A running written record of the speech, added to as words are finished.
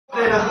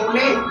na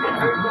huli.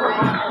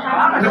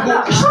 Naku,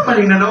 isa man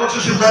yung nanawag sa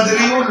si Brother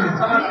Yul.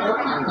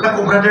 Naku,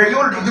 Brother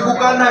Yul, di ko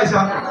ka na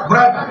isa.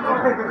 Brad,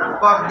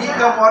 pag di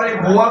ka mo rin,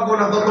 buwago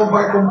na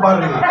tutumpay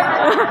kumpare.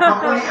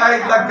 Makuli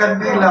ay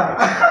tagkandila.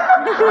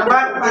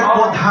 But it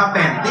won't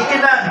happen.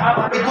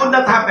 It would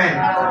not happen.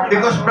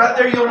 Because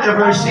Brother Yul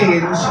ever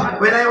since,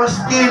 when I was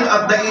still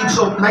at the age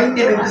of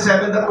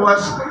 1997,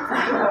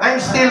 I'm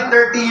still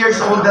 30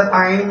 years old that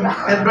time.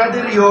 And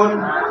Brother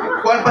Yul,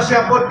 kuwan pa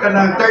siya po ka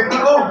na 30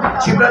 ko.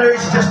 Si Brother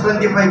is just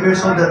 25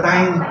 years old that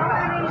time.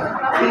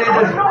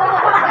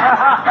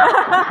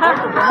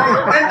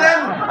 And then,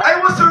 I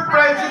was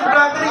surprised with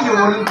Brother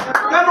Yul.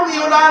 Ganong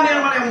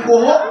iunanin naman yung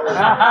buhok.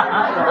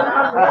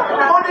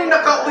 Ano yung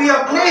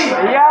nakauyak ni?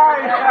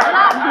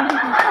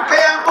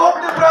 Kaya ang buhok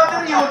ni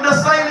Brother Yul, the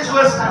stylist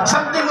was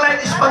something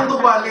like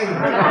Espandubali.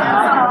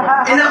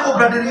 And ako,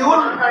 Brother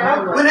Yul,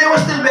 when I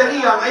was still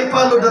very young, I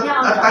followed that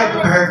type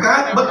of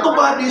haircut. But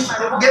nobody's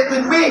get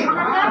with me.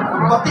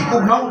 Pati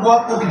kung nang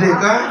guwapo gede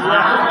ka.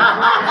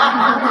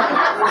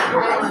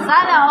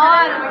 Sana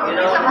all.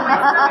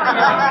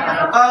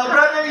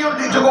 Brother Yul,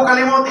 di ko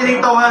kalimot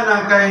ining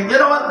tawanan kay, you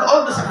know what,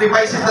 all the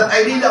sacrifices that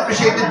I really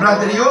appreciated,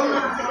 Brother Yul.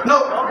 No,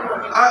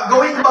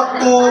 going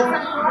back to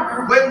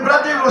when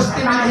Brother was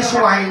still with his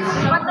wife,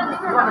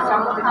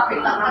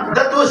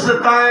 that was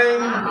the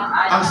time,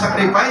 ang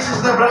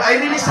sacrifices na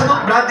I really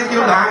salute Brother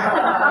Yul,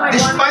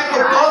 despite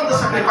of all the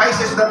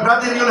sacrifices that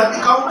Brother Yul had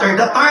encountered,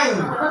 that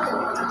time,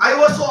 I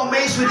was so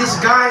amazed with this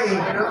guy.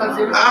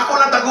 Ako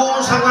lang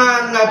taguon sa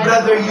nga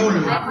Brother Yul.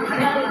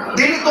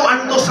 Dili to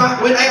antos ha,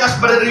 when I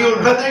asked Brother Yul,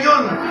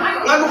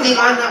 nganong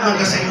ingana man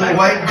ka sa imong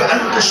wife,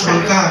 gaantos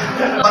man ka?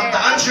 But the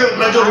answer of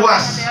Brother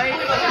was,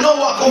 no,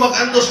 ako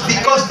mag-antos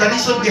because the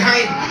reason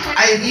behind,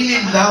 I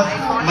really love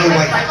my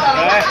wife.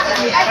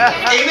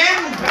 Amen?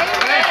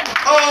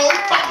 Oh,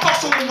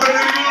 pakpasong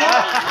Brother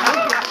Yul.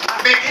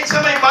 Bekin sa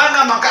may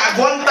bana,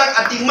 makaagwantag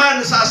ating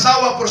man sa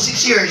asawa for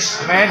 6 years.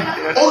 Amen.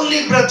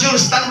 Only Brother Yul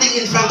standing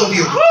in front of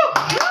you.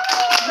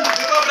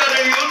 Ikaw,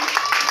 Brother Yul,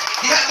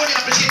 di ako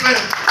ni-appreciate man.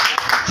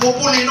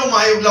 Hopefully, no,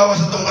 mayong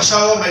lawas sa itong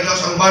asawa, may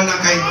lawas ang bana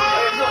kay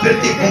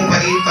perti kong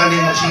paitan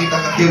ni Masita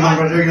katimang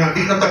Brother Yul.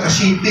 Di na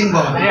taga-shipping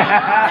ba?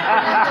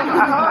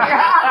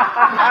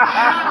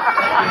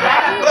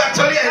 Well,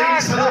 actually, I really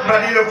salute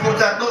Brother Yul for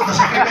that. No,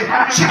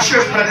 6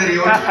 years, Brother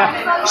Yul.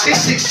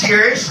 6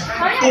 years.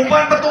 Kung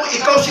paano ba itong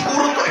ikaw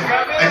siguro to?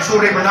 I'm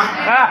sorry man ha.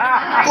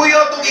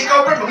 Kuya, itong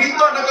ikaw, Brad,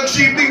 maghinto,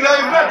 nag-shipping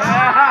live, Brad.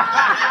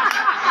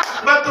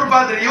 But for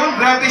Brother Yul,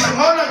 grabe sa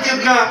mga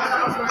nagyag na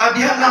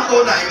dihan na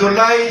ko na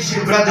idolay si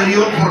Brother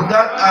Yul for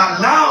that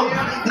love,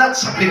 not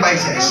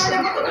sacrifices.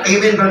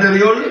 Amen, Brother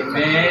Yul?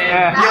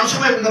 Amen. Yung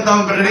sumay kung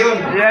kantahon, Brother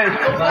Yul. Yes.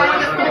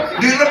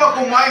 Di na ba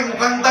kumain mo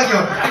kanta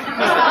yun?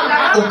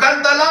 Kung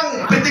kanta lang,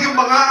 pwede yung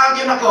mga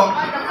ako.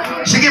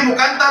 Sige, mo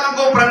kanta lang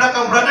ko,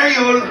 Brother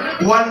Yul,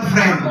 one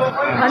friend.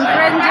 One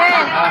friend,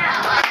 Jen.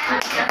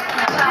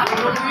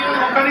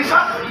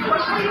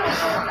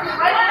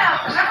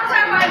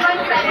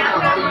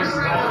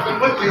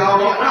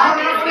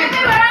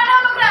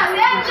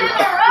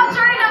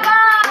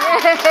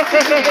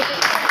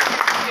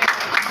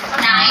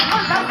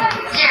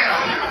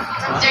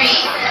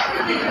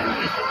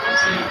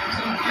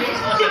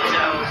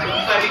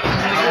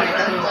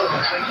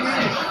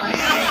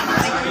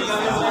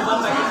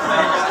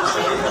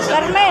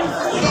 Carmen.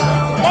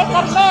 Hey,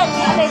 Carmen.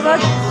 Ano yun?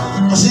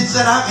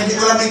 Pasensya na, hindi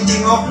ko lang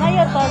nagtingok.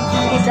 Ngayon, pag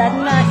idan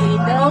na,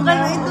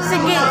 idan.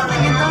 Sige,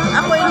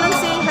 ako yun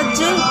si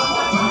Haji.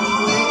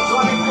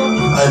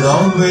 I'd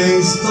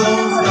always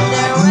thought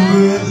you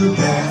were the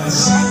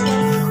best.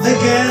 I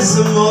guess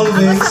I'm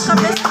always Best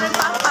right. friend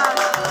Papa.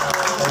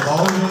 I've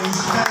always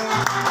felt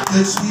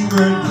that we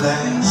were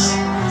blessed.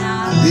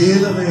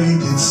 Did I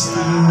make it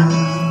still?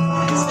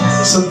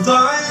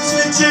 Sometimes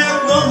we check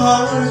my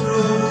heart.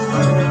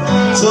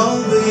 It's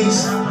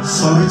always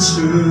so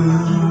true.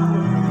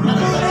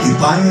 If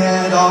I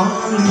had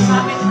only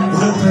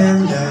one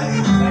friend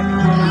I'd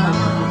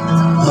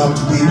love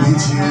to be with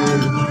you.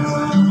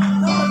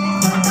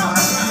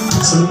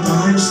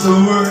 Sometimes the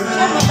world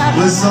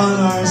was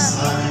on our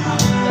side.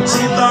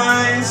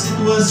 Sometimes it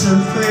was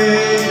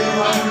unfair.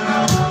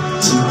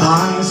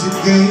 Sometimes it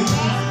gave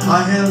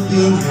a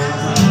helping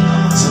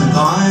hand.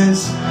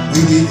 Sometimes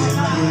we didn't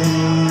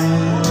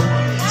care.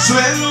 So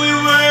when we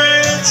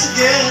were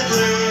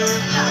together,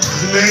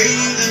 we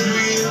made the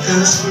dream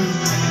come true.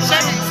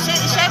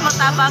 Siya mo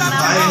tabang na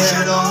I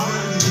had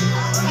only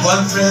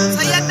one friend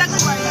that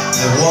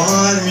I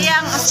wanted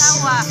Diyang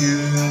asawa. you.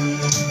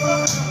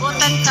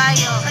 Butan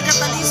kayo.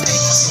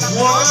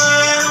 One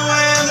who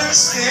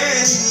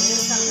understands,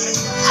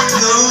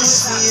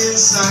 knows me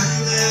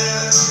inside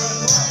there.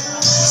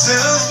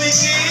 Cells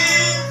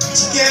begin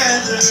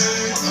together,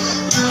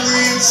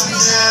 dreams we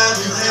had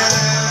in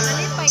there.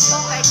 Nalipay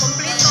ko kay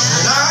kompleto.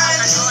 And I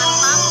just want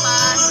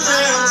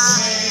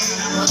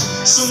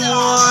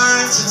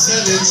someone to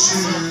tell it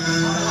true.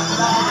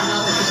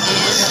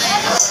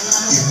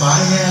 If I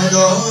had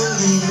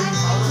only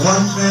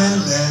one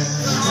friend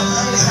left,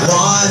 I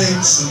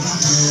wanted to be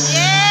you.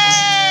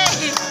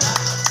 Yay!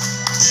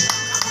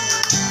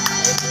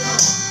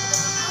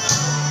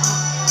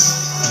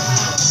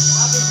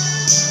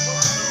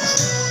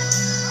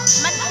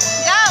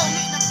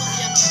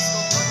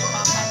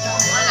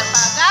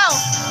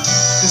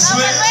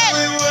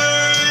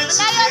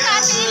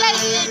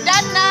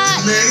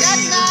 Make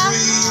the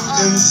dream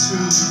come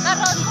true.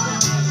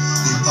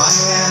 If I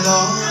had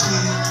only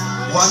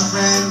one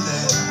friend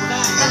left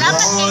and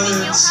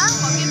wanted to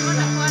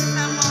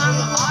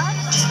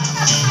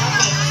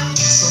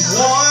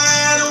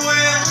someone who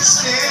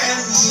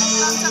understand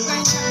me,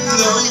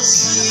 knows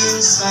me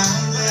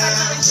inside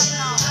out.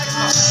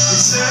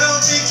 It's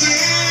helped me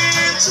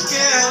keep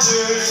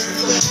together,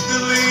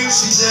 believe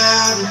she's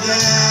out and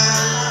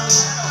down.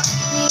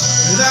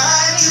 But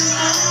I can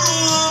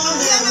move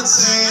and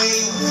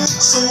maintain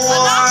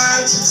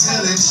someone to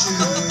tell it true.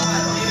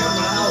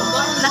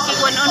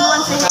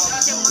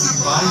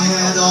 If I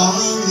had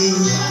only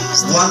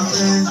one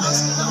friend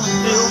left,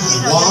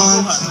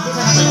 one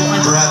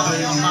brother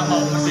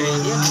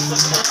you.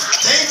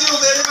 Thank you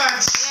very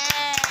much.